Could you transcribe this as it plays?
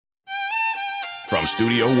From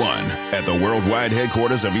Studio One at the worldwide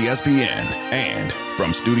headquarters of ESPN and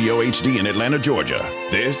from Studio HD in Atlanta, Georgia,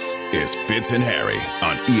 this is Fitz and Harry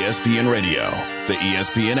on ESPN Radio, the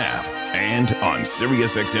ESPN app, and on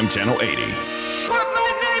SiriusXM Channel 80. Put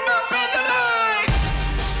my name up in the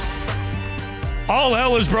line! All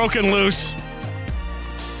hell is broken loose.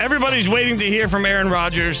 Everybody's waiting to hear from Aaron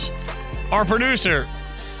Rodgers, our producer,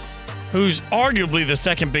 who's arguably the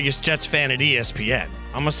second biggest Jets fan at ESPN.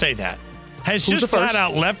 I'm going to say that. Has just flat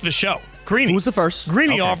out left the show. Greeny. Who's the first?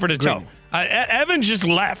 Greeny offered a toe. Evan just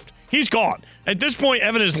left. He's gone. At this point,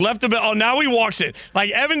 Evan has left the bit. Oh, now he walks in. Like,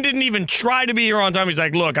 Evan didn't even try to be here on time. He's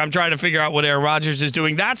like, look, I'm trying to figure out what Aaron Rodgers is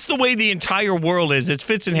doing. That's the way the entire world is. It's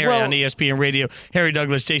Fitz and Harry on ESPN Radio. Harry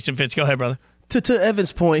Douglas, Jason Fitz. Go ahead, brother. To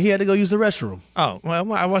Evan's point, he had to go use the restroom. Oh,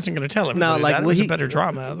 well, I wasn't going to tell him. That was a better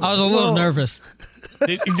drama. Otherwise. I was a little nervous.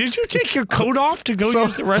 Did you take your coat off to go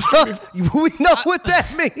use the restroom? We know what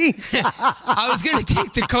that means. I was going to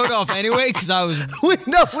take the coat off anyway because I was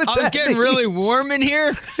getting really warm in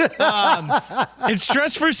here. It's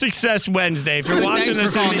Dress for Success Wednesday. If you're watching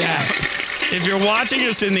us in the app. If you're watching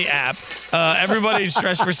us in the app, everybody's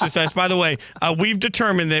Dress for Success. By the way, we've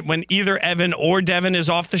determined that when either Evan or Devin is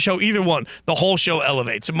off the show, either one, the whole show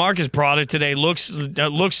elevates. So Marcus brought it today. Looks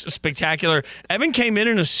spectacular. Evan came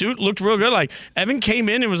in a suit, looked real good. Like Evan came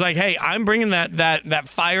in and was like, "Hey, I'm bringing that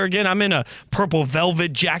fire again. I'm in a purple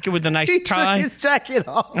velvet jacket with a nice tie." He took his jacket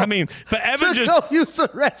off. I mean, but Evan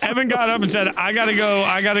Evan got up and said, "I gotta go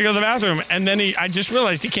to the bathroom," and then I just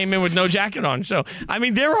realized he came in with no jacket on. So I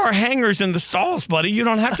mean, there are hangers in the stalls, buddy. You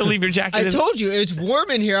don't have to leave your jacket I told you, it's warm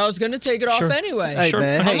in here. I was going to take it off anyway. Hey,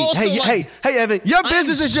 man. Hey, Evan, your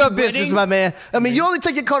business is your business, my man. I mean, you only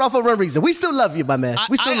take your coat off for one reason. We still love you, my man.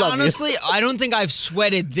 We still love you. Honestly, I don't think I've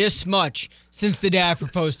sweated this much since the day I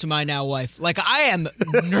proposed to my now wife. Like, I am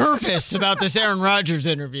nervous about this Aaron Rodgers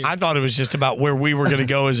interview. I thought it was just about where we were going to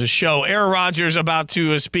go as a show. Aaron Rodgers about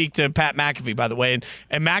to speak to Pat McAfee, by the way.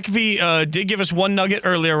 And McAfee did give us one nugget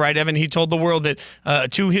earlier, right, Evan? He told the world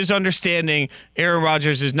that, to his understanding, Aaron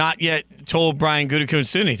Rodgers has not yet told Brian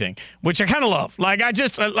Gutekunst anything, which I kind of love. Like, I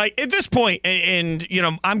just, like, at this point, and, you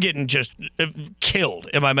know, I'm getting just killed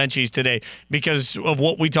in my menchies today because of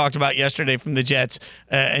what we talked about yesterday from the Jets.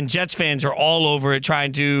 And Jets fans are all over it,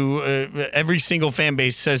 trying to every single fan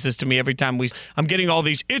base says this to me every time I'm getting all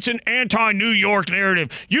these, it's an anti-New York narrative.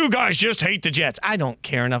 You guys just hate the Jets. I don't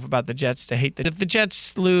care enough about the Jets to hate if the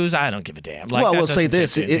Jets lose, I don't give a damn. Like, well, we'll say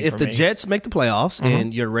this. If the Jets make the playoffs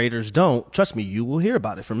and your Raiders don't, trust me, you will hear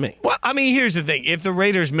about it from me. Well, I mean, here's the thing. If the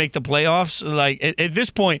Raiders make the playoffs, like at this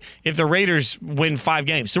point, if the Raiders win 5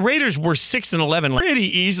 games, the Raiders were 6-11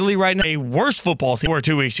 pretty easily right now. A worse football team were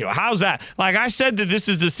 2 weeks ago. How's that? Like I said that this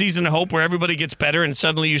is the season of hope where everybody gets better and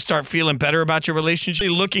suddenly you start feeling better about your relationship.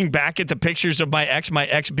 Looking back at the pictures of my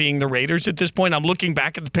ex being the Raiders at this point, I'm looking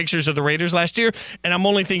back at the pictures of the Raiders last year, and I'm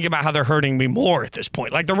only thinking about how they're hurting me more at this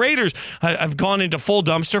point. Like the Raiders have gone into full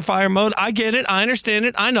dumpster fire mode. I get it. I understand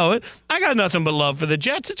it. I know it. I got nothing but love for the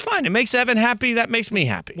Jets. It's fine. It makes Evan happy. That makes me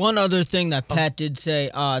happy. One other thing that Pat did say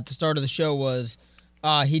at the start of the show was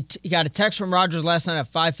he got a text from Rodgers last night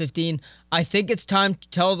at 5:15. I think it's time to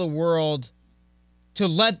tell the world, to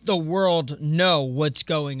let the world know what's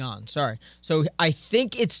going on. Sorry. So I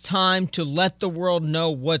think it's time to let the world know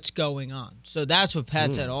what's going on. So that's what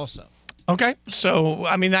Pat said also. Okay. So,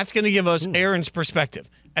 I mean, that's going to give us Aaron's perspective.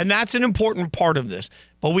 And that's an important part of this.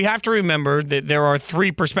 But we have to remember that there are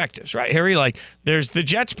 3 perspectives, right, Harry? Like, there's the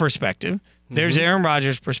Jets' perspective, there's Aaron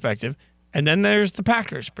Rodgers' perspective, and then there's the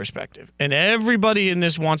Packers' perspective. And everybody in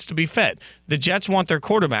this wants to be fed. The Jets want their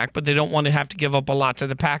quarterback, but they don't want to have to give up a lot to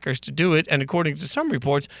the Packers to do it. And according to some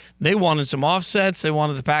reports, they wanted some offsets. They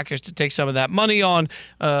wanted the Packers to take some of that money on.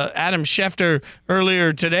 Adam Schefter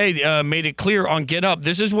earlier today made it clear on Get Up.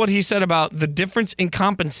 This is what he said about the difference in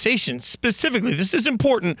compensation. Specifically, this is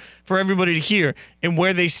important for everybody to hear and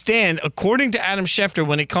where they stand, according to Adam Schefter,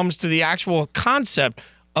 when it comes to the actual concept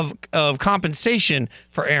of compensation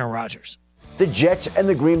for Aaron Rodgers. The Jets and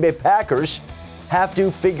the Green Bay Packers have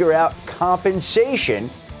to figure out compensation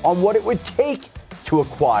on what it would take to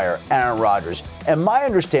acquire Aaron Rodgers. And my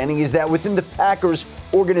understanding is that within the Packers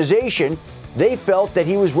organization, they felt that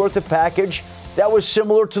he was worth a package that was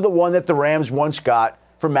similar to the one that the Rams once got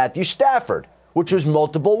for Matthew Stafford, which was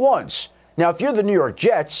multiple ones. Now, if you're the New York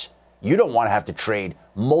Jets, you don't want to have to trade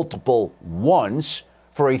multiple ones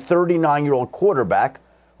for a 39-year-old quarterback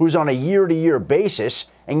who's on a year-to-year basis,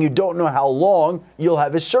 and you don't know how long you'll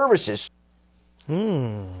have his services. I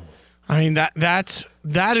mean, that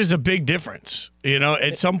is a big difference. You know,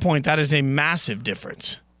 at some point, that is a massive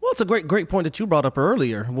difference. Well, it's a great point that you brought up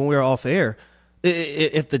earlier when we were off air.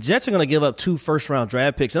 If the Jets are going to give up 2 first-round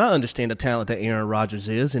draft picks, and I understand the talent that Aaron Rodgers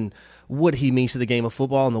is and what he means to the game of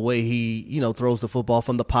football and the way he, throws the football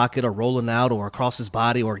from the pocket or rolling out or across his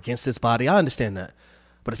body or against his body, I understand that.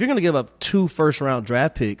 But if you're going to give up 2 first-round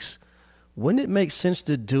draft picks, wouldn't it make sense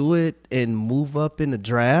to do it and move up in the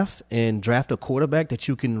draft and draft a quarterback that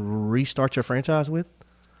you can restart your franchise with?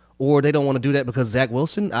 Or they don't want to do that because Zach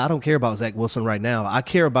Wilson? I don't care about Zach Wilson right now. I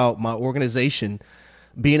care about my organization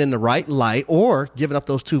being in the right light or giving up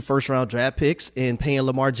those 2 first-round draft picks and paying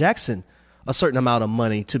Lamar Jackson a certain amount of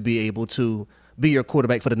money to be able to be your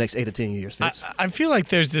quarterback for the next 8 to 10 years. I feel like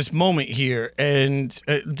there's this moment here, and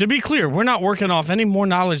to be clear, we're not working off any more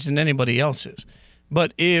knowledge than anybody else is.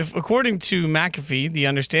 But if, according to McAfee, the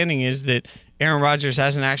understanding is that Aaron Rodgers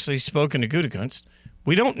hasn't actually spoken to Gutekunst,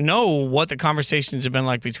 we don't know what the conversations have been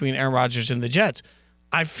like between Aaron Rodgers and the Jets.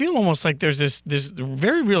 I feel almost like there's this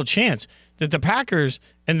very real chance that the Packers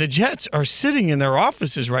and the Jets are sitting in their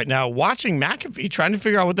offices right now watching McAfee trying to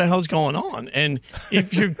figure out what the hell's going on. And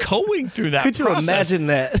if you're going through that Could you imagine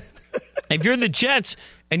that? If you're the Jets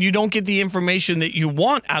and you don't get the information that you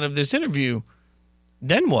want out of this interview,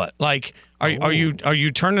 then what? Like, are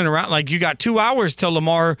you turning around? Like, you got 2 hours till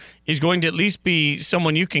Lamar is going to at least be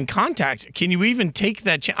someone you can contact. Can you even take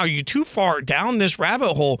that chance? Are you too far down this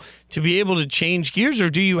rabbit hole to be able to change gears, or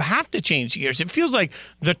do you have to change gears? It feels like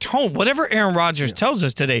the tone, whatever Aaron Rodgers tells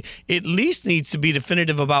us today, at least needs to be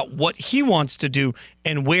definitive about what he wants to do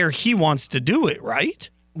and where he wants to do it, right?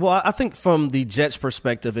 Well, I think from the Jets'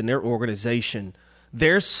 perspective and their organization,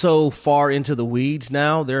 they're so far into the weeds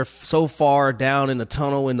now. They're so far down in the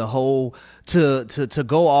tunnel, in the hole, to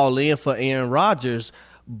go all in for Aaron Rodgers.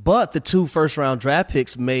 But the 2 first-round draft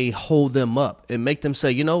picks may hold them up and make them say,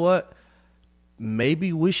 you know what?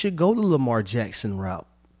 Maybe we should go the Lamar Jackson route.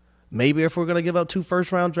 Maybe if we're going to give up 2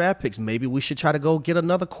 first-round draft picks, maybe we should try to go get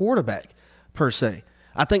another quarterback, per se.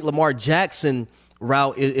 I think Lamar Jackson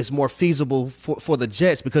route is more feasible for the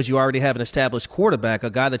Jets because you already have an established quarterback,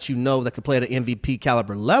 a guy that you know that can play at an MVP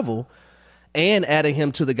caliber level, and adding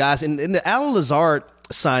him to the guys. And the Allen Lazard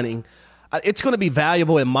signing, it's going to be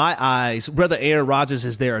valuable in my eyes whether Aaron Rodgers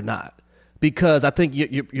is there or not, because I think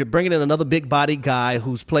you're bringing in another big-body guy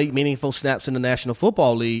who's played meaningful snaps in the National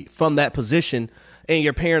Football League from that position, and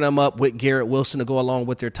you're pairing them up with Garrett Wilson to go along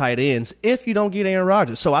with their tight ends if you don't get Aaron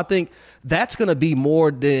Rodgers. So I think that's going to be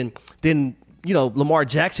more than Lamar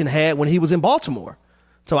Jackson had when he was in Baltimore.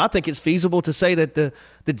 So I think it's feasible to say that the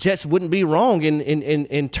Jets wouldn't be wrong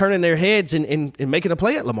in turning their heads and making a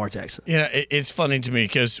play at Lamar Jackson. Yeah, it's funny to me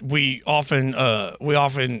because we often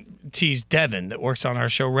tease Devin that works on our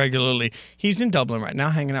show regularly. He's in Dublin right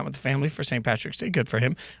now, hanging out with the family for St. Patrick's Day. Good for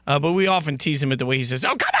him. But we often tease him at the way he says,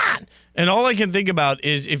 "Oh, come on!" And all I can think about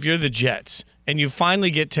is if you're the Jets and you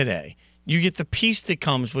finally get today, you get the piece that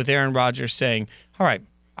comes with Aaron Rodgers saying, "All right,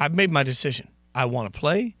 I've made my decision. I want to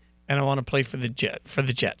play, and I want to play for the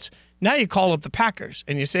Jets." Now you call up the Packers,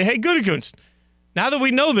 and you say, "Hey, Gutekunst, now that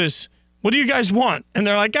we know this, what do you guys want?" And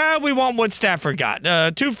they're like, we want what Stafford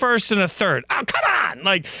got, 2 firsts and a third. Oh, come on.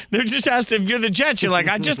 Like, they're just asked if you're the Jets. You're like,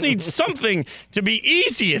 I just need something to be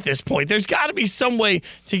easy at this point. There's got to be some way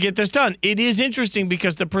to get this done. It is interesting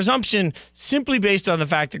because the presumption, simply based on the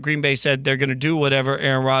fact that Green Bay said they're going to do whatever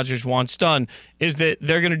Aaron Rodgers wants done, is that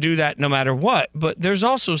they're going to do that no matter what. But there's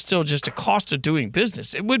also still just a cost of doing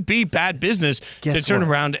business. It would be bad business to turn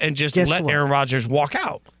around and just let Aaron Rodgers walk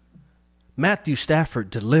out. Matthew Stafford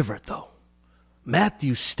delivered, though.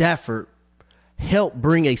 Matthew Stafford helped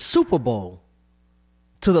bring a Super Bowl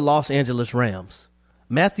to the Los Angeles Rams.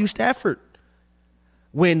 Matthew Stafford,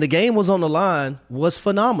 when the game was on the line, was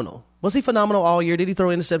phenomenal. Was he phenomenal all year? Did he throw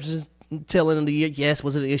interceptions tail end of the year? Yes.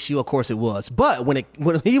 Was it an issue? Of course it was. But when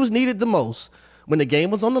he was needed the most, when the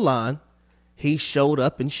game was on the line, he showed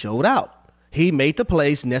up and showed out. He made the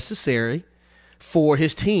plays necessary for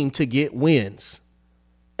his team to get wins.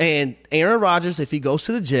 And Aaron Rodgers, if he goes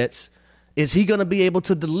to the Jets, is he going to be able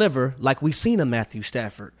to deliver like we've seen a Matthew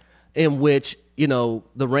Stafford, in which,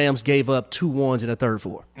 the Rams gave up 2 ones and a third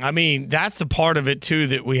 4? I mean, that's the part of it, too,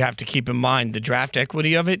 that we have to keep in mind, the draft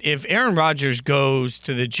equity of it. If Aaron Rodgers goes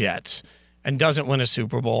to the Jets and doesn't win a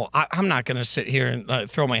Super Bowl, I'm not going to sit here and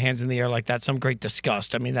throw my hands in the air like that's some great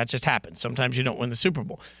disgust. I mean, that just happens. Sometimes you don't win the Super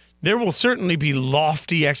Bowl. There will certainly be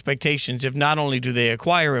lofty expectations if not only do they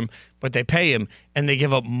acquire him, but they pay him and they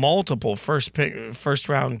give up multiple first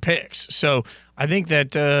round picks. So I think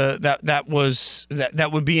that that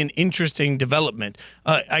would be an interesting development.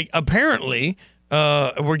 Apparently,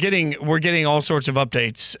 we're getting all sorts of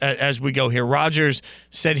updates as we go here. Rodgers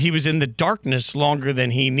said he was in the darkness longer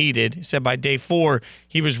than he needed. He said by day 4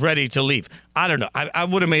 he was ready to leave. I don't know. I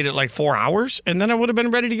would have made it like 4 hours, and then I would have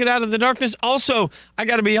been ready to get out of the darkness. Also, I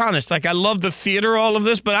got to be honest. Like, I love the theater, all of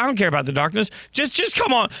this, but I don't care about the darkness. Just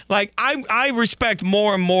come on. Like, I respect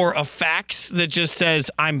more and more a fax that just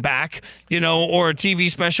says I'm back, or a TV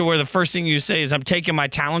special where the first thing you say is I'm taking my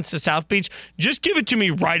talents to South Beach. Just give it to me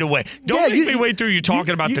right away. Don't make me wait through you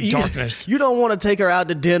talking about the darkness. You don't want to take her out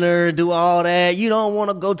to dinner and do all that. You don't want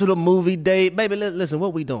to go to the movie date. Baby, listen,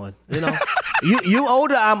 what we doing? You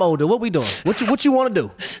older, I'm older. What we doing? What you want to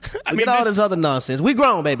do? Forget all this other nonsense. We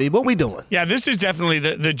grown, baby. What we doing? Yeah, this is definitely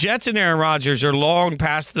the Jets and Aaron Rodgers are long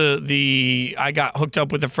past the I got hooked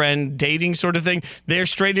up with a friend dating sort of thing. They're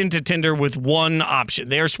straight into Tinder with one option.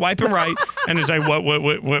 They are swiping right, and it's like,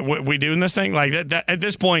 what we doing this thing? Like that at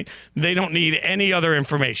this point, they don't need any other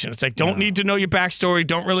information. It's like, don't need to know your backstory.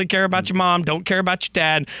 Don't really care about your mom. Don't care about your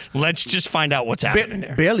dad. Let's just find out what's happening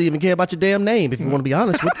there. Barely even care about your damn name, if you want to be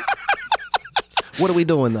honest with What are we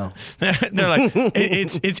doing, though? They're like,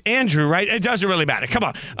 it's Andrew, right? It doesn't really matter. Come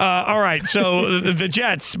on. All right. So the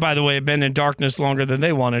Jets, by the way, have been in darkness longer than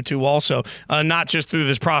they wanted to also, not just through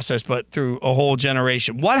this process, but through a whole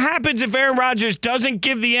generation. What happens if Aaron Rodgers doesn't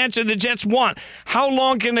give the answer the Jets want? How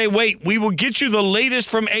long can they wait? We will get you the latest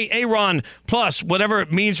from Aaron, plus whatever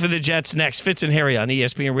it means for the Jets next. Fitz and Harry on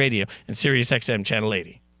ESPN Radio and Sirius XM Channel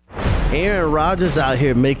 80. Aaron Rodgers out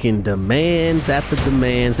here making demands after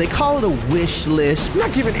demands. They call it a wish list. I'm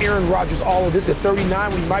not giving Aaron Rodgers all of this at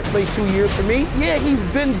 39 when he might play 2 years for me. Yeah, he's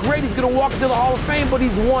been great. He's going to walk into the Hall of Fame, but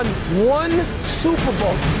he's won one Super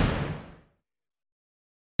Bowl.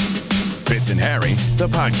 Fitz and Harry, the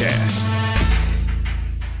podcast.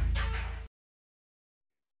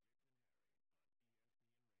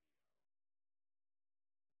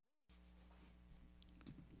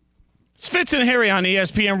 It's Fitz and Harry on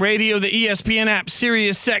ESPN Radio, the ESPN app,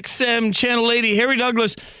 Sirius XM, Channel 80. Harry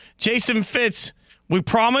Douglas, Jason Fitz. We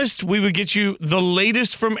promised we would get you the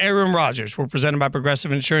latest from Aaron Rodgers. We're presented by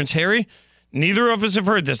Progressive Insurance. Harry, neither of us have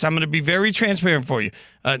heard this. I'm going to be very transparent for you.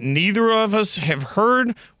 Neither of us have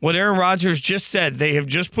heard what Aaron Rodgers just said. They have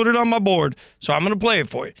just put it on my board, so I'm going to play it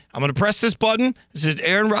for you. I'm going to press this button. This is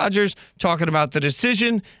Aaron Rodgers talking about the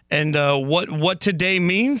decision and what today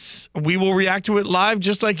means. We will react to it live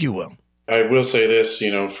just like you will. I will say this, I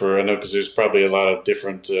know because there's probably a lot of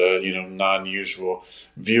different, non-usual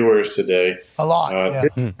viewers today. A lot,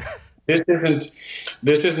 yeah. This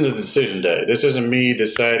isn't a decision day. This isn't me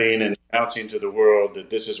deciding and announcing to the world that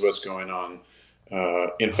this is what's going on.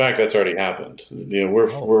 In fact, that's already happened.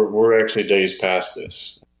 We're actually days past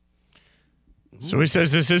this. So he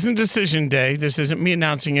says this isn't decision day. This isn't me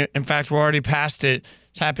announcing it. In fact, we're already past it.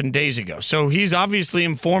 It's happened days ago. So he's obviously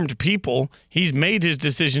informed people. He's made his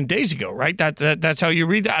decision days ago, right? That's how you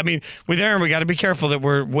read that. I mean, with Aaron, we got to be careful that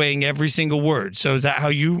we're weighing every single word. So is that how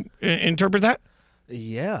you interpret that?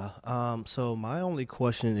 Yeah. So my only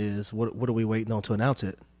question is, what are we waiting on to announce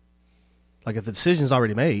it? Like, if the decision's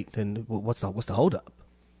already made, then what's the holdup?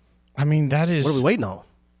 I mean, that is. What are we waiting on?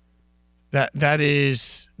 That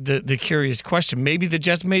is the curious question. Maybe the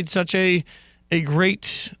Jets made such a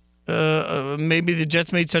great. Maybe the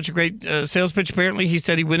Jets made such a great sales pitch. Apparently, he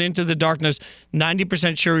said he went into the darkness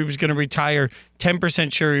 90% sure he was going to retire,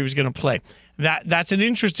 10% sure he was going to play. That's an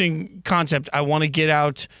interesting concept. I want to get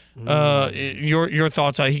out your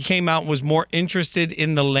thoughts on it. He came out and was more interested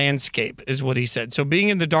in the landscape, is what he said. So being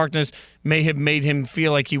in the darkness may have made him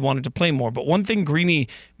feel like he wanted to play more. But one thing Greeny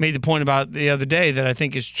made the point about the other day that I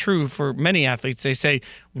think is true for many athletes, they say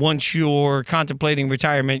once you're contemplating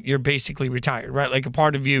retirement, you're basically retired, right? Like a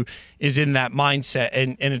part of you is in that mindset,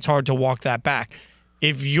 and it's hard to walk that back.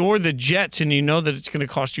 If you're the Jets and you know that it's going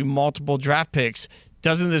to cost you multiple draft picks,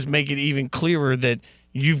 doesn't this make it even clearer that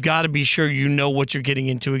you've got to be sure you know what you're getting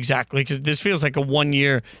into exactly? Because this feels like a 1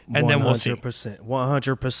 year, and then we'll see.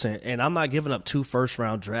 100%. And I'm not giving up 2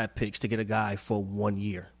 first-round draft picks to get a guy for 1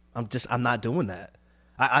 year. I'm not doing that.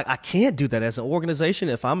 I can't do that as an organization.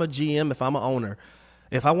 If I'm a GM, if I'm an owner,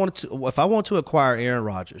 if I want to acquire Aaron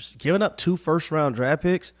Rodgers, giving up 2 first-round draft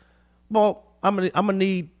picks, well, I'm gonna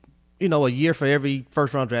need a year for every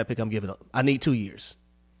first-round draft pick I'm giving up. I need 2 years.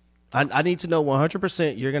 I need to know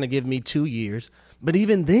 100% you're going to give me 2 years. But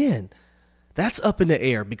even then, that's up in the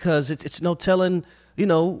air because it's no telling,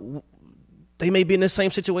 they may be in the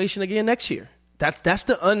same situation again next year. That's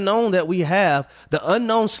the unknown that we have. The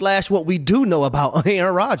unknown / what we do know about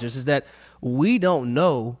Aaron Rodgers is that we don't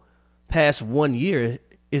know past 1 year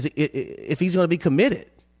if he's going to be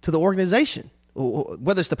committed to the organization,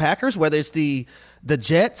 whether it's the Packers, whether it's the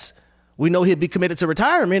Jets, We know he'll be committed to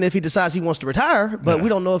retirement if he decides he wants to retire, but we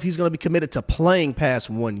don't know if he's going to be committed to playing past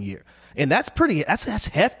 1 year. And that's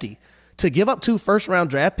hefty. To give up 2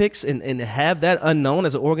 first-round draft picks and have that unknown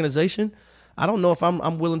as an organization, I don't know if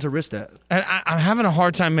I'm willing to risk that. And I'm having a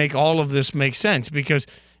hard time make all of this make sense because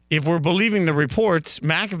if we're believing the reports,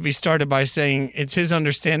 McAfee started by saying it's his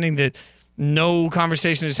understanding that no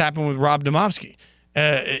conversation has happened with Rob Domofsky.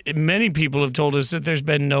 Many people have told us that there's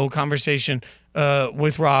been no conversation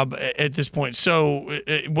with Rob at this point. So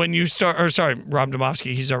when you start, Rob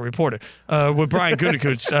Domofsky, he's our reporter, with Brian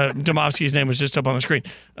Gutekunst, Domofsky's name was just up on the screen,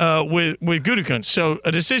 with Gutekunst. So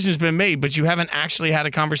a decision's been made, but you haven't actually had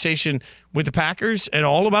a conversation with the Packers at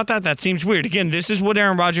all about that? That seems weird. Again, this is what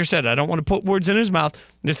Aaron Rodgers said. I don't want to put words in his mouth.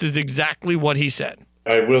 This is exactly what he said.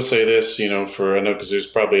 I will say this, because there's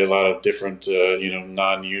probably a lot of different,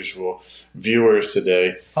 non-usual viewers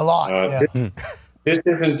today. A lot, yeah. This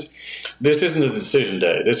isn't a decision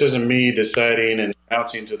day. This isn't me deciding and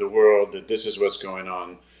announcing to the world that this is what's going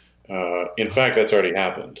on. In fact, that's already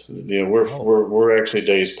happened. We're actually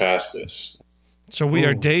days past this. So we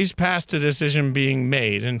are days past the decision being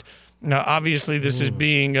made, and now obviously this is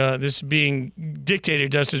being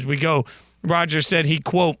dictated just as we go. Rodgers said he,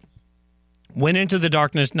 quote, went into the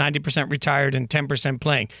darkness 90% retired and 10%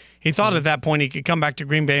 playing. He thought at that point he could come back to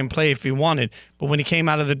Green Bay and play if he wanted, but when he came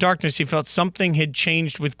out of the darkness, he felt something had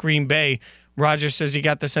changed with Green Bay. Rodgers says he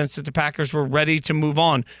got the sense that the Packers were ready to move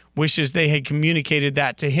on, wishes they had communicated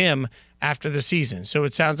that to him after the season. So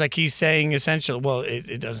it sounds like he's saying essentially, well,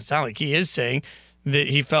 it doesn't sound like he is saying that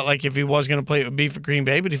he felt like if he was going to play, it would be for Green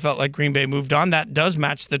Bay, but he felt like Green Bay moved on. That does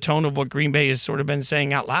match the tone of what Green Bay has sort of been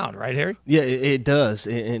saying out loud, right, Harry? Yeah, it does.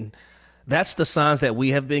 And that's the signs that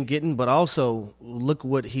we have been getting, but also look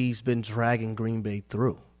what he's been dragging Green Bay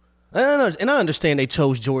through. And I understand they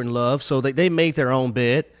chose Jordan Love, so they made their own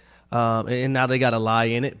bed, and now they got to lie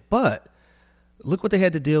in it. But look what they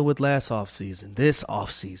had to deal with last offseason, this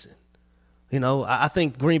offseason. I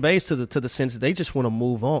think Green Bay's to the sense that they just want to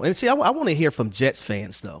move on. And see, I want to hear from Jets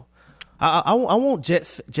fans, though. I want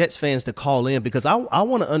Jets fans to call in because I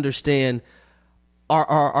want to understand,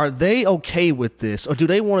 are they okay with this, or do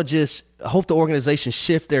they want to just hope the organization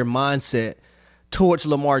shift their mindset towards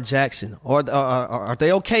Lamar Jackson? Or are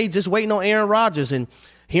they okay just waiting on Aaron Rodgers and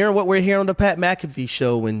hearing what we're hearing on the Pat McAfee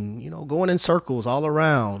show and, going in circles all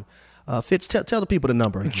around? Fitz, tell the people the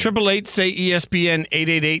number. 888 say ESPN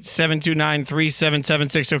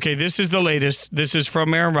 888-729-3776. Okay, this is the latest. This is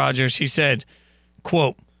from Aaron Rodgers. He said,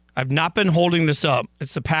 quote, I've not been holding this up.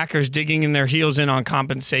 It's the Packers digging in their heels in on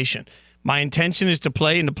compensation. My intention is to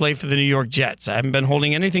play and to play for the New York Jets. I haven't been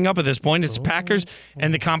holding anything up at this point. It's the Packers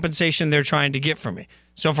and the compensation they're trying to get from me.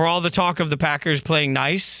 So for all the talk of the Packers playing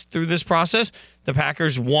nice through this process, the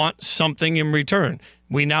Packers want something in return.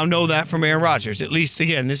 We now know that from Aaron Rodgers. At least,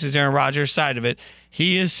 again, this is Aaron Rodgers' side of it.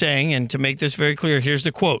 He is saying, and to make this very clear, here's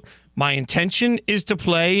the quote, my intention is to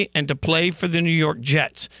play and to play for the New York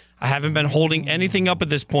Jets. I haven't been holding anything up at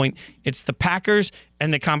this point. It's the Packers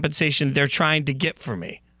and the compensation they're trying to get from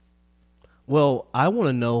me. Well, I want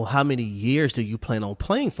to know, how many years do you plan on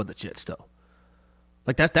playing for the Jets, though?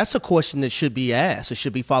 Like that's a question that should be asked. It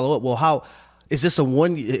should be followed up. Well, how is this a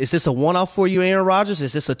one-off for you, Aaron Rodgers?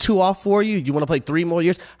 Is this a 2-off for you? You want to play 3 more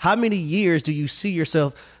years? How many years do you see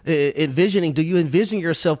yourself envisioning? Do you envision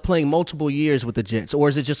yourself playing multiple years with the Jets, or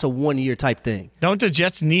is it just a 1-year type thing? Don't the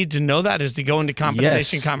Jets need to know that as they go into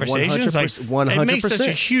compensation conversations? 100%. It makes such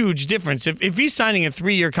a huge difference. If he's signing a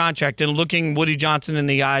 3-year contract and looking Woody Johnson in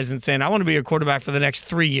the eyes and saying, I want to be a quarterback for the next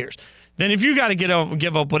 3 years, then if you got to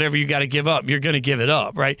give up whatever you got to give up, you're going to give it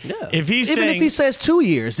up, right? Yeah. If if he says 2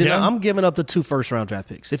 years, then I'm giving up the 2 first-round draft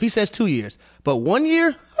picks. If he says 2 years, but 1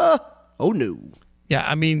 year, oh no. Yeah,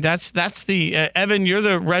 I mean that's the Evan. You're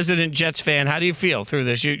the resident Jets fan. How do you feel through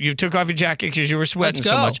this? You took off your jacket because you were sweating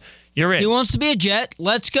so much. You're in. He wants to be a Jet.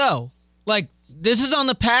 Let's go. Like, this is on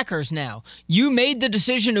the Packers now. You made the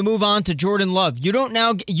decision to move on to Jordan Love.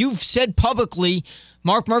 You've said publicly.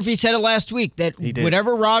 Mark Murphy said it last week that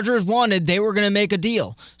whatever Rodgers wanted, they were going to make a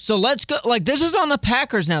deal. So let's go. Like, this is on the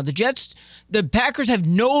Packers now. The Packers have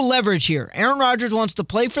no leverage here. Aaron Rodgers wants to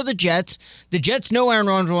play for the Jets. The Jets know Aaron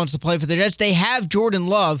Rodgers wants to play for the Jets. They have Jordan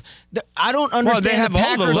Love. I don't understand they have the all the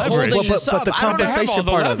Packers leverage. holding this up. But the compensation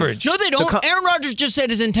part of it. No, they don't. Aaron Rodgers just said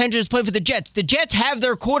his intention is to play for the Jets. The Jets have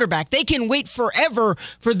their quarterback. They can wait forever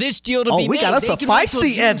for this deal to be made. We got us a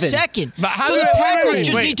feisty Evan. Second. So the Packers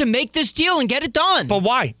just need to make this deal and get it done. But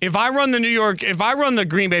why? If I run the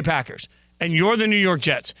Green Bay Packers and you're the New York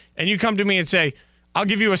Jets and you come to me and say, I'll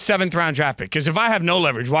give you a 7th-round draft pick, because if I have no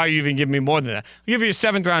leverage, why are you even giving me more than that? I'll give you a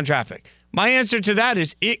 7th-round draft pick. My answer to that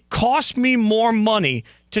is it cost me more money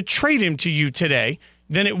to trade him to you today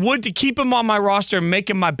than it would to keep him on my roster and make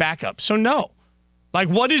him my backup. So no. Like,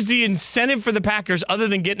 what is the incentive for the Packers other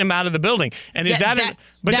than getting him out of the building? And is that's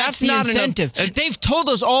the not incentive. enough. They've told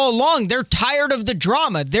us all along they're tired of the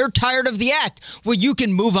drama. They're tired of the act. Well, you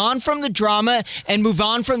can move on from the drama and move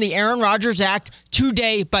on from the Aaron Rodgers act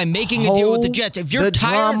today by making a deal with the Jets. If you're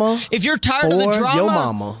tired of the drama, your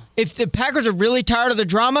mama. If the Packers are really tired of the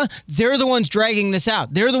drama, they're the ones dragging this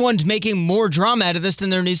out. They're the ones making more drama out of this than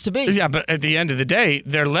there needs to be. Yeah, but at the end of the day,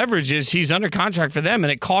 their leverage is he's under contract for them,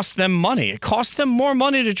 and it costs them money. It costs them more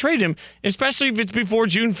money to trade him, especially if it's before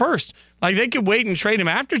June 1st. Like, they could wait and trade him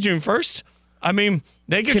after June 1st. I mean,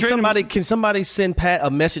 they could trade him. Can somebody send Pat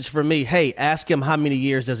a message for me? Hey, ask him how many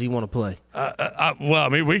years does he want to play? Well, I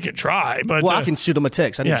mean, we could try, but I can shoot him a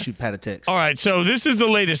text. I need to shoot Pat a text. All right, so this is the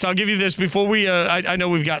latest. I'll give you this before we. I know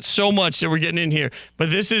we've got so much that we're getting in here,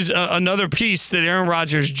 but this is another piece that Aaron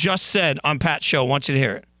Rodgers just said on Pat's show. I want you to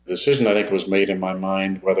hear it. The decision, I think, was made in my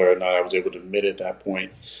mind whether or not I was able to admit at that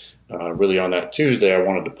point. Really, on that Tuesday, I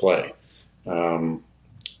wanted to play, and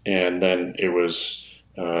then it was,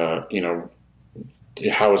 how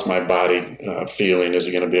is my body feeling? Is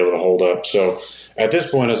it going to be able to hold up? So at this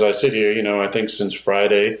point, as I sit here, I think since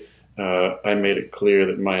Friday, I made it clear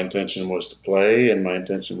that my intention was to play, and my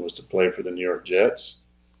intention was to play for the New York Jets.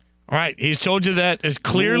 All right. He's told you that as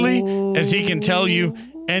clearly as he can tell you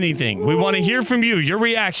anything. We want to hear from you, your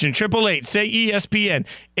reaction. 888 say ESPN,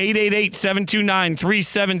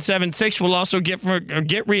 888-729-3776. We'll also get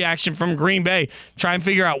reaction from Green Bay. Try and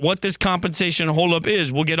figure out what this compensation holdup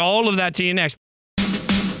is. We'll get all of that to you next.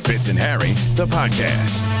 Fitz and Harry, the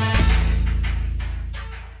podcast.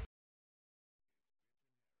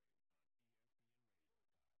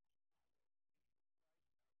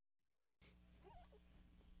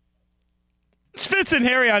 It's Fitz and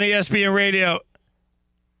Harry on ESPN Radio.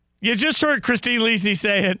 You just heard Christine Lisi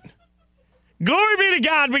say it. Glory be to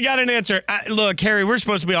God, we got an answer. Look, Harry, we're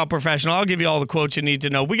supposed to be all professional. I'll give you all the quotes you need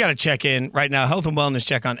to know. We got to check in right now. Health and wellness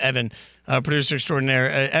check on Evan, producer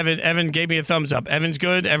extraordinaire. Evan gave me a thumbs up. Evan's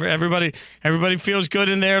good. Everybody feels good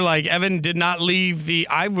in there. Like, Evan did not leave the.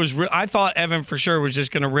 I thought Evan for sure was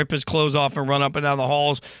just going to rip his clothes off and run up and down the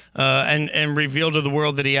halls and reveal to the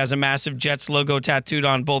world that he has a massive Jets logo tattooed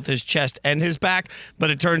on both his chest and his back.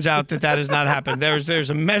 But it turns out that has not happened.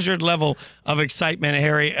 There's a measured level of excitement,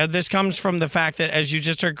 Harry. This comes from the fact that, as you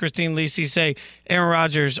just heard Christine Lisi say, Aaron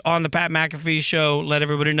Rodgers on the Pat McAfee show let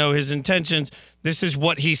everybody know his intentions. This is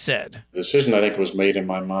what he said. The decision, I think, was made in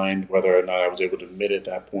my mind whether or not I was able to admit at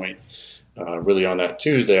that point. Really, on that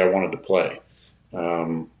Tuesday, I wanted to play.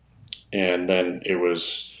 And then it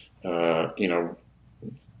was, how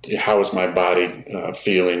is my body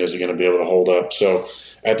feeling? Is it going to be able to hold up? So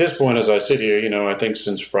at this point, as I sit here, I think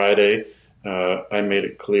since Friday, I made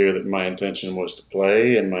it clear that my intention was to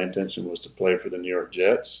play, and my intention was to play for the New York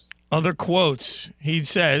Jets. Other quotes. He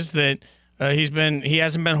says that he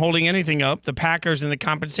hasn't been holding anything up. The Packers and the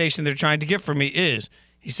compensation they're trying to get from me is.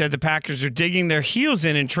 He said the Packers are digging their heels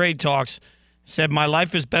in trade talks. Said my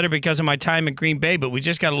life is better because of my time in Green Bay, but we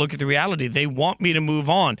just got to look at the reality. They want me to move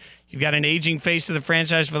on. You've got an aging face of the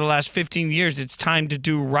franchise for the last 15 years. It's time to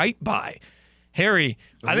do right by. Harry,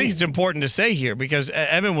 I think it's important to say here because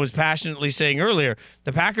Evan was passionately saying earlier,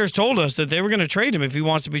 the Packers told us that they were going to trade him if he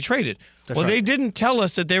wants to be traded. They didn't tell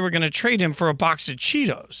us that they were going to trade him for a box of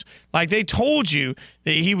Cheetos. Like, they told you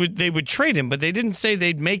that they would trade him, but they didn't say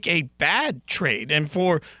they'd make a bad trade. And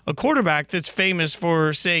for a quarterback that's famous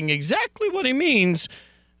for saying exactly what he means,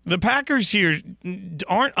 the Packers here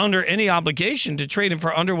aren't under any obligation to trade him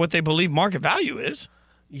for under what they believe market value is.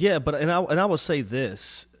 Yeah, but I will say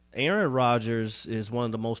this. Aaron Rodgers is one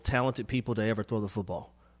of the most talented people to ever throw the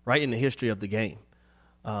football, right, in the history of the game.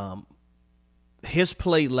 His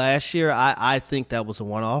play last year, I think that was a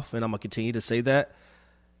one-off, and I'm going to continue to say that.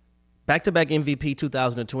 Back-to-back MVP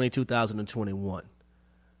 2020, 2021.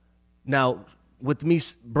 Now, with me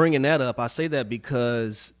bringing that up, I say that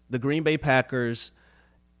because the Green Bay Packers,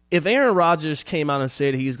 if Aaron Rodgers came out and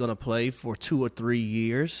said he's going to play for 2 or 3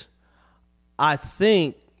 years, I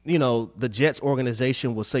think the Jets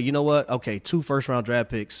organization will say, you know what? Okay, 2 first-round draft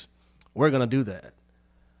picks. We're going to do that.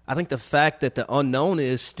 I think the fact that the unknown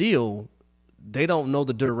is still they don't know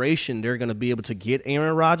the duration they're going to be able to get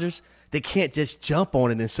Aaron Rodgers. They can't just jump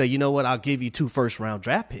on it and say, you know what? I'll give you 2 first-round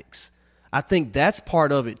draft picks. I think that's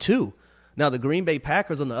part of it too. Now, the Green Bay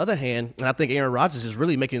Packers, on the other hand, and I think Aaron Rodgers is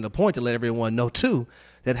really making it a point to let everyone know too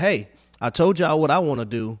that, hey, I told y'all what I want to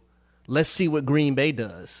do. Let's see what Green Bay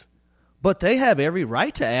does. But they have every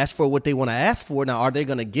right to ask for what they want to ask for. Now, are they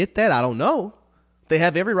going to get that? I don't know. They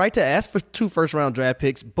have every right to ask for 2 first-round draft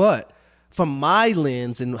picks. But from my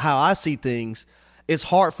lens and how I see things, it's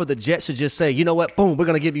hard for the Jets to just say, you know what, boom, we're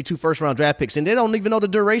going to give you 2 first-round draft picks, and they don't even know the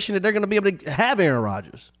duration that they're going to be able to have Aaron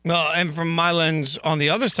Rodgers. Well, and from my lens on the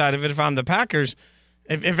other side of it, if I'm the Packers,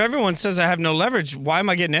 if everyone says I have no leverage, why am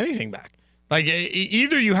I getting anything back? Like,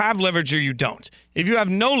 either you have leverage or you don't. If you have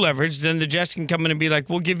no leverage, then the Jets can come in and be like,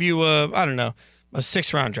 we'll give you a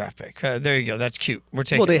 6th-round draft pick. There you go. That's cute. We're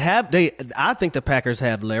taking it. I think the Packers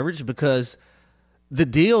have leverage because the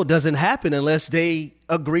deal doesn't happen unless they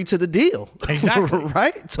agree to the deal. Exactly.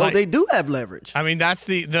 Right? So they do have leverage. I mean, that's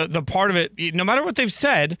the part of it. No matter what they've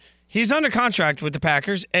said, he's under contract with the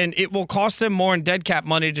Packers, and it will cost them more in dead cap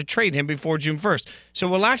money to trade him before June 1st. So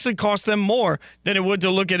it will actually cost them more than it would to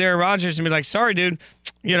look at Aaron Rodgers and be like, sorry, dude.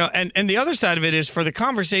 And the other side of it is for the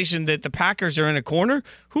conversation that the Packers are in a corner,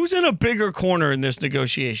 who's in a bigger corner in this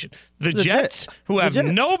negotiation? The Jets, who have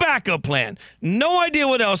no backup plan, no idea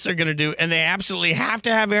what else they're going to do, and they absolutely have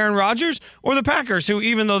to have Aaron Rodgers, or the Packers, who,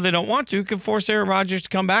 even though they don't want to, can force Aaron Rodgers to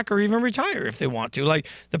come back or even retire if they want to. Like,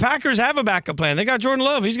 the Packers have a backup plan. They got Jordan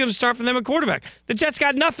Love. He's going to start for them at quarterback. The Jets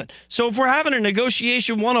got nothing. So if we're having a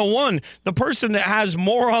negotiation 101, the person that has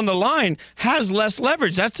more on the line has less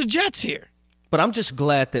leverage. That's the Jets here. But I'm just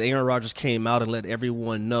glad that Aaron Rodgers came out and let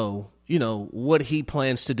everyone know, what he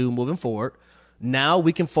plans to do moving forward. Now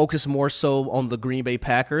we can focus more so on the Green Bay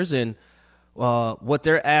Packers and what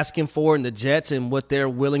they're asking for in the Jets and what they're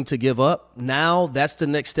willing to give up. Now that's the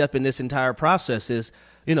next step in this entire process is,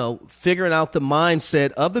 figuring out the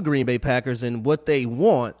mindset of the Green Bay Packers and what they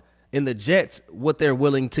want in the Jets, what they're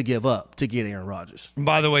willing to give up to get Aaron Rodgers.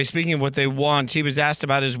 By the way, speaking of what they want, he was asked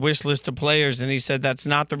about his wish list of players, and he said that's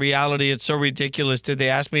not the reality. It's so ridiculous. Did they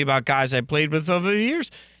ask me about guys I played with over the years?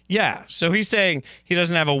 Yeah. So he's saying he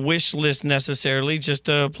doesn't have a wish list necessarily, just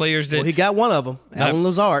players that. Well, he got one of them, Alan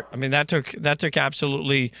Lazard. I mean, that took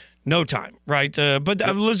absolutely no time, right? But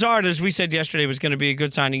Lazard, as we said yesterday, was going to be a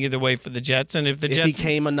good signing either way for the Jets. And if Jets, he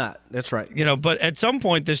came or not, that's right. But at some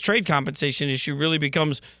point, this trade compensation issue really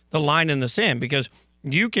becomes the line in the sand because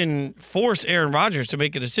you can force Aaron Rodgers to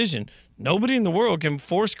make a decision. Nobody in the world can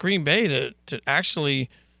force Green Bay to actually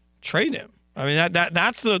trade him. I mean,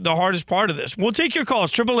 that's the hardest part of this. We'll take your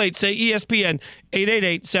calls. 888-SAY-ESPN,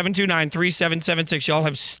 888-729-3776. Y'all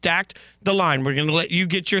have stacked the line. We're going to let you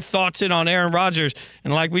get your thoughts in on Aaron Rodgers.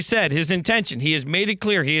 And like we said, his intention, he has made it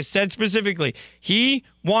clear. He has said specifically, he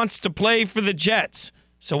wants to play for the Jets.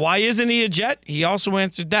 So why isn't he a Jet? He also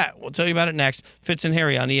answered that. We'll tell you about it next. Fitz and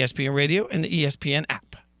Harry on ESPN Radio and the ESPN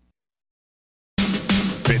app.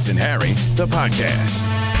 Fitz and Harry, the podcast.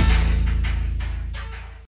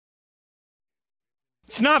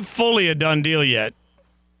 It's not fully a done deal yet,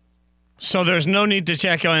 so there's no need to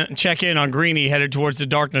check in on Greeny headed towards the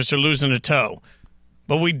darkness or losing a toe.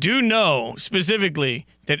 But we do know specifically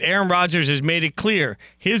that Aaron Rodgers has made it clear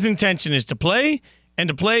his intention is to play and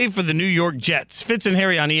to play for the New York Jets. Fitz and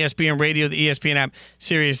Harry on ESPN Radio, the ESPN app,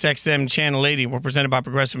 Sirius XM Channel 80. We're presented by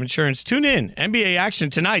Progressive Insurance. Tune in. NBA action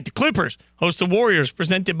tonight. The Clippers host the Warriors,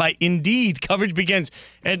 presented by Indeed. Coverage begins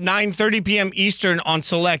at 9:30 p.m. Eastern on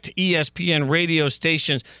select ESPN radio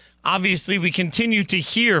stations. Obviously, we continue to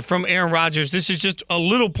hear from Aaron Rodgers. This is just a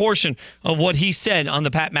little portion of what he said on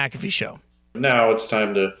the Pat McAfee show. Now it's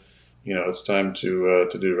time to, do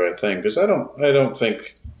the right thing, because I don't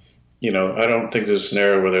think there's a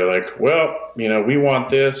scenario where they're like, well, we want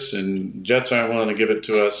this and Jets aren't willing to give it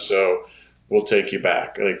to us, so we'll take you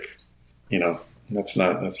back. Like, that's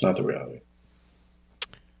not the reality.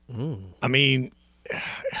 I mean,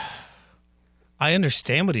 I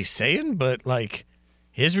understand what he's saying, but like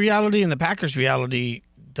his reality and the Packers' reality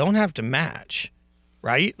don't have to match,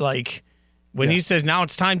 right? Like when he says now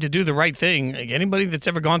it's time to do the right thing, like anybody that's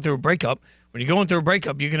ever gone through a breakup, when you're going through a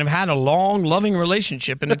breakup, you can have had a long, loving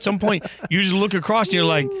relationship, and at some point, you just look across and you're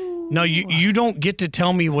like, no, you don't get to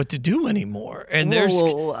tell me what to do anymore. And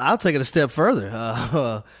well, I'll take it a step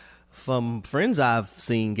further. From friends I've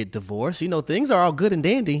seen get divorced, things are all good and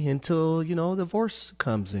dandy until, divorce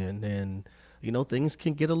comes in, and, things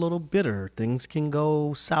can get a little bitter. Things can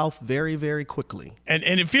go south very, very quickly. And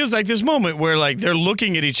it feels like this moment where, like, they're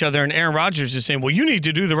looking at each other, and Aaron Rodgers is saying, well, you need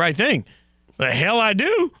to do the right thing. The hell I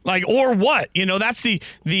do? Like, or what? That's the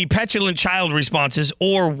petulant child responses,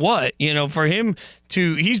 or what? For him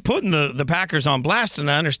he's putting the Packers on blast,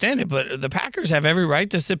 and I understand it, but the Packers have every right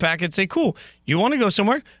to sit back and say, cool, you want to go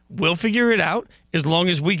somewhere? We'll figure it out as long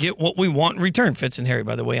as we get what we want in return. Fitz and Harry,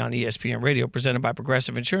 by the way, on ESPN Radio, presented by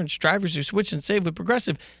Progressive Insurance. Drivers who switch and save with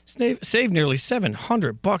Progressive save nearly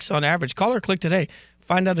 $700 on average. Call or click today.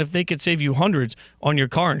 Find out if they could save you hundreds on your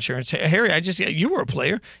car insurance. Harry, you were a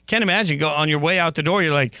player. Can't imagine go on your way out the door.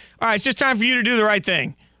 You're like, all right, it's just time for you to do the right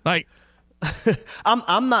thing. Like,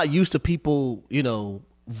 I'm not used to people,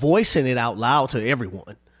 voicing it out loud to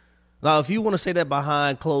everyone. Now, if you want to say that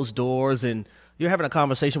behind closed doors and you're having a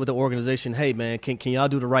conversation with the organization, hey, man, can y'all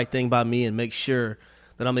do the right thing by me and make sure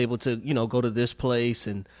that I'm able to, go to this place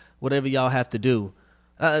and whatever y'all have to do.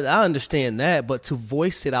 I understand that, but to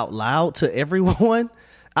voice it out loud to everyone,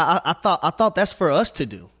 I thought that's for us to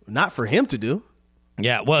do, not for him to do.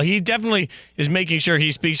 Yeah, well, he definitely is making sure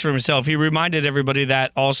he speaks for himself. He reminded everybody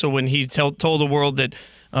that also when he told the world that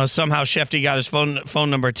somehow Shefty got his phone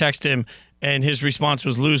number, text him, and his response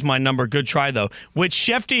was, lose my number, good try, though, which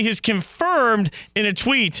Shefty has confirmed in a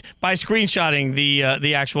tweet by screenshotting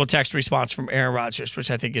the actual text response from Aaron Rodgers, which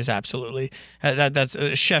I think is absolutely that's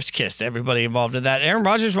a chef's kiss to everybody involved in that. Aaron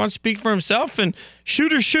Rodgers wants to speak for himself and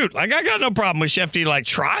shoot or shoot. Like, I got no problem with Shefty,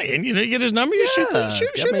 trying. You get his number, you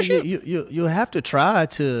shoot. You have to try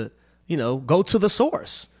to, go to the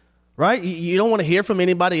source. Right? You don't want to hear from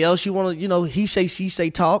anybody else. You want to, he say, she say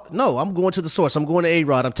talk. No, I'm going to the source. I'm going to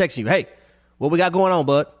A-Rod. I'm texting you. Hey, what we got going on,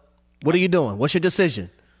 bud? What are you doing? What's your decision?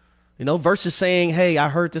 Versus saying, hey, I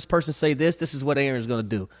heard this person say this. This is what Aaron's going to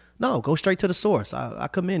do. No, go straight to the source. I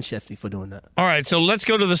commend Shefty for doing that. All right, so let's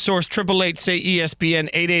go to the source.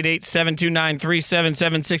 888-SAY-ESPN,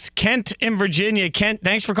 888-729-3776. Kent in Virginia. Kent,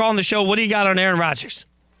 thanks for calling the show. What do you got on Aaron Rodgers?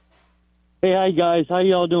 Hey, hi, guys. How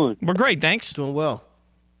y'all doing? We're great, thanks. Doing well.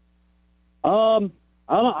 I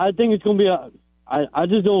think it's going to be I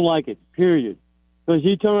just don't like it, period. Because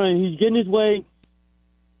he's getting his way.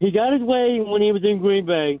 He got his way when he was in Green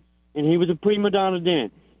Bay, and he was a prima donna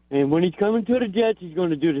then. And when he's coming to the Jets, he's going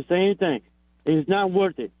to do the same thing. It's not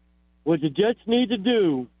worth it. What the Jets need to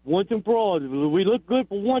do, once and for all, we look good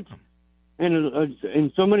for once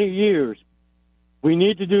in so many years. We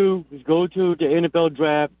need to do is go to the NFL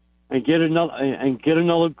draft and get a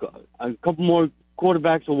couple more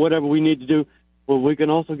quarterbacks or whatever we need to do. But we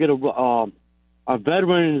can also get a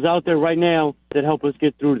veteran is out there right now that help us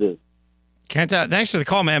get through this. Kent, thanks for the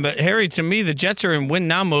call, man. But Harry, to me, the Jets are in win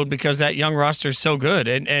now mode because that young roster is so good.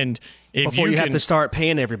 And if before you have to start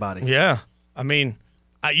paying everybody. Yeah, I mean,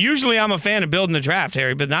 usually I'm a fan of building the draft,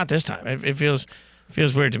 Harry, but not this time. It feels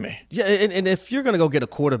weird to me. Yeah, and if you're going to go get a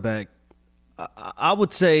quarterback, I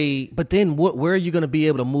would say, but then where are you going to be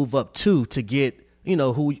able to move up to get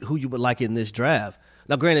who you would like in this draft?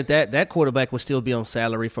 Now, granted, that quarterback would still be on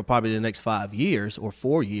salary for probably the next 5 years or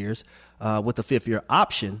 4 years with a fifth-year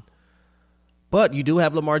option. But you do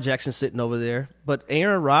have Lamar Jackson sitting over there. But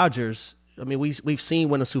Aaron Rodgers, I mean, we've seen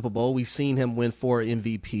win a Super Bowl. We've seen him win 4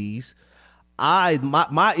 MVPs.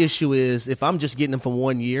 My issue is if I'm just getting him for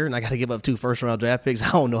 1 year and I got to give up 2 first-round draft picks,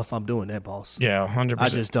 I don't know if I'm doing that, boss. Yeah, 100%. I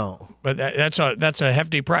just don't. But that's a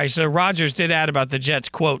hefty price. Rodgers did add about the Jets,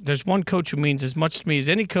 quote, there's one coach who means as much to me as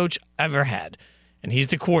any coach ever had. And he's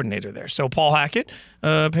the coordinator there. So Paul Hackett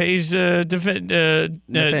pays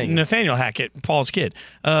Nathaniel Hackett, Paul's kid.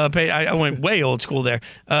 I went way old school there.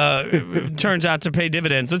 Turns out to pay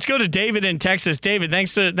dividends. Let's go to David in Texas. David,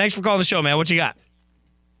 thanks for calling the show, man. What you got?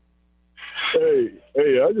 Hey,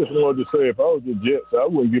 I just wanted to say if I was the Jets, I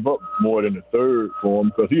wouldn't give up more than a third for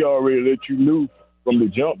him because he already let you know from the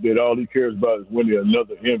jump that all he cares about is winning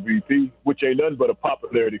another MVP, which ain't nothing but a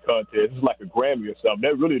popularity contest. It's like a Grammy or something.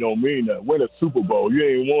 That really don't mean that. Win a Super Bowl. You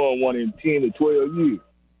ain't won one in 10 to 12 years.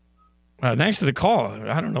 Thanks for the call.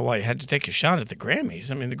 I don't know why you had to take a shot at the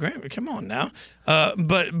Grammys. I mean, the Grammy. Come on now.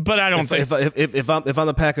 But I don't think if I'm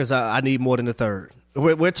the Packers, I need more than a third.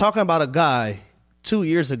 We're talking about a guy 2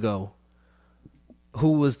 years ago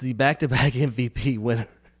who was the back-to-back MVP winner.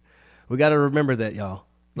 We got to remember that, y'all.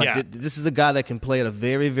 This is a guy that can play at a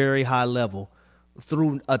very, very high level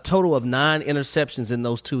through a total of 9 interceptions in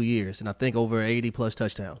those 2 years, and I think over 80-plus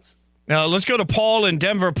touchdowns. Now, let's go to Paul in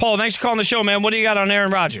Denver. Paul, thanks for calling the show, man. What do you got on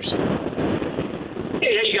Aaron Rodgers? Hey,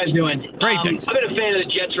 how you guys doing? Great, thanks. I've been a fan of the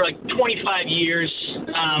Jets for like 25 years.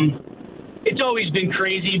 It's always been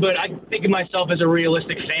crazy, but I think of myself as a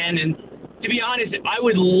realistic fan, and to be honest, I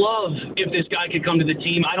would love if this guy could come to the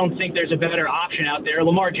team. I don't think there's a better option out there.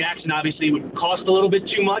 Lamar Jackson obviously would cost a little bit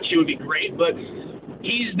too much. It would be great, but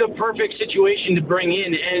he's the perfect situation to bring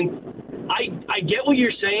in. And I get what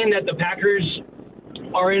you're saying, that the Packers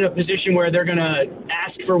are in a position where they're going to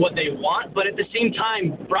ask for what they want. But at the same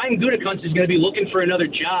time, Brian Gutekunst is going to be looking for another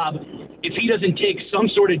job if he doesn't take some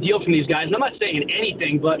sort of deal from these guys. And I'm not saying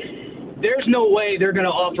anything, but there's no way they're going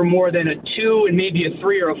to offer more than a 2 and maybe a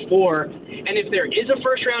 3 or a 4. And if there is a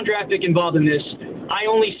first-round draft pick involved in this, I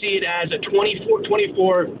only see it as a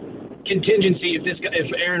 24 contingency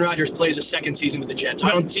if Aaron Rodgers plays a second season with the Jets.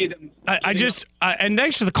 I don't see them. And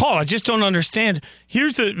thanks for the call. I just don't understand.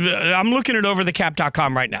 I'm looking at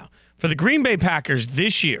overthecap.com right now. For the Green Bay Packers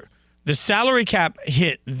this year, the salary cap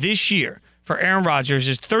hit this year for Aaron Rodgers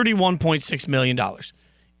is $31.6 million.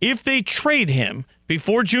 if they trade him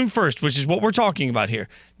before June 1st, which is what we're talking about here,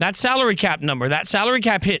 that salary cap number, that salary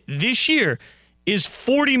cap hit this year is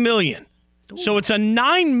 $40 million. So it's a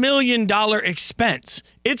 $9 million expense.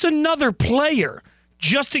 It's another player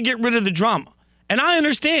just to get rid of the drama. And I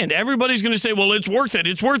understand everybody's going to say, well, it's worth it.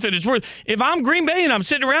 It's worth it. It's worth it. If I'm Green Bay and I'm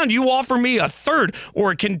sitting around, you offer me a third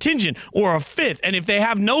or a contingent or a fifth. And if they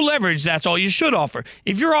have no leverage, that's all you should offer.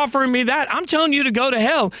 If you're offering me that, I'm telling you to go to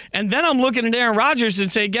hell. And then I'm looking at Aaron Rodgers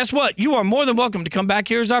and say, guess what? You are more than welcome to come back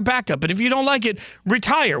here as our backup. And if you don't like it,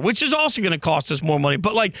 retire, which is also going to cost us more money.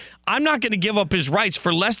 But like, I'm not going to give up his rights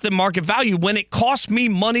for less than market value when it costs me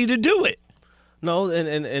money to do it. No,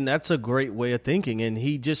 and that's a great way of thinking. And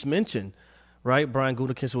he just mentioned, right, Brian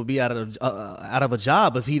Gutekunst would be out of a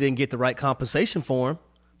job if he didn't get the right compensation for him.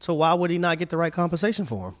 So why would he not get the right compensation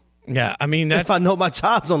for him? Yeah, I mean, that's, if I know my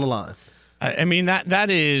job's on the line. I mean, that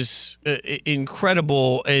is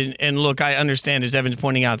incredible. And look, I understand, as Evan's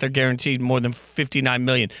pointing out, they're guaranteed more than $59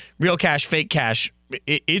 million. Real cash, fake cash.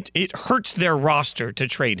 It hurts their roster to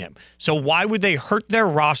trade him. So why would they hurt their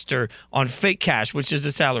roster on fake cash, which is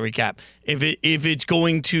the salary cap, if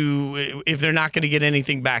they're not going to get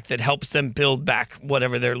anything back that helps them build back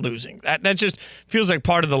whatever they're losing? That just feels like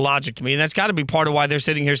part of the logic to me, and that's got to be part of why they're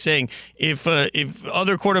sitting here saying if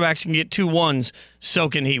other quarterbacks can get 2 1s, so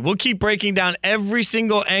can he. We'll keep breaking down every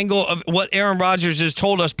single angle of what Aaron Rodgers has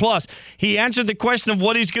told us. Plus, he answered the question of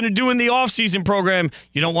what he's going to do in the offseason program.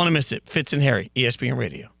 You don't want to miss it. Fitz and Harry, ESPN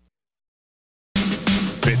Radio.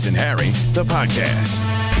 Fitz and Harry, the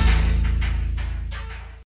podcast.